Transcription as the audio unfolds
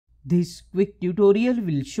This quick tutorial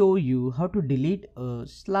will show you how to delete a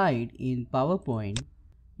slide in PowerPoint.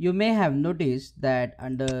 You may have noticed that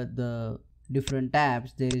under the different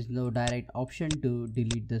tabs there is no direct option to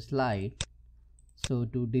delete the slide. So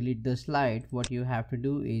to delete the slide, what you have to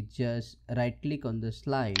do is just right click on the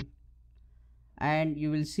slide and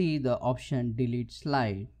you will see the option delete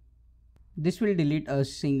slide. This will delete a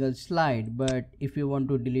single slide, but if you want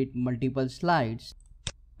to delete multiple slides,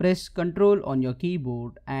 press Ctrl on your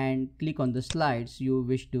keyboard and click on the slides you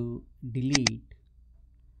wish to delete.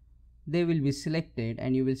 They will be selected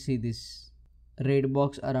and you will see this red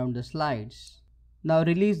box around the slides. Now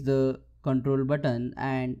release the Ctrl button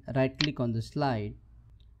and right click on the slide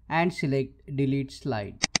and select delete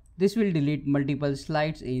slide. This will delete multiple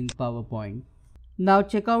slides in PowerPoint. Now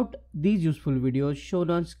check out these useful videos shown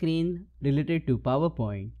on screen related to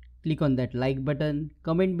PowerPoint. Click on that like button,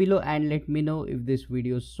 comment below and let me know if this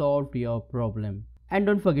video solved your problem. And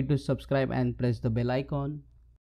don't forget to subscribe and press the bell icon.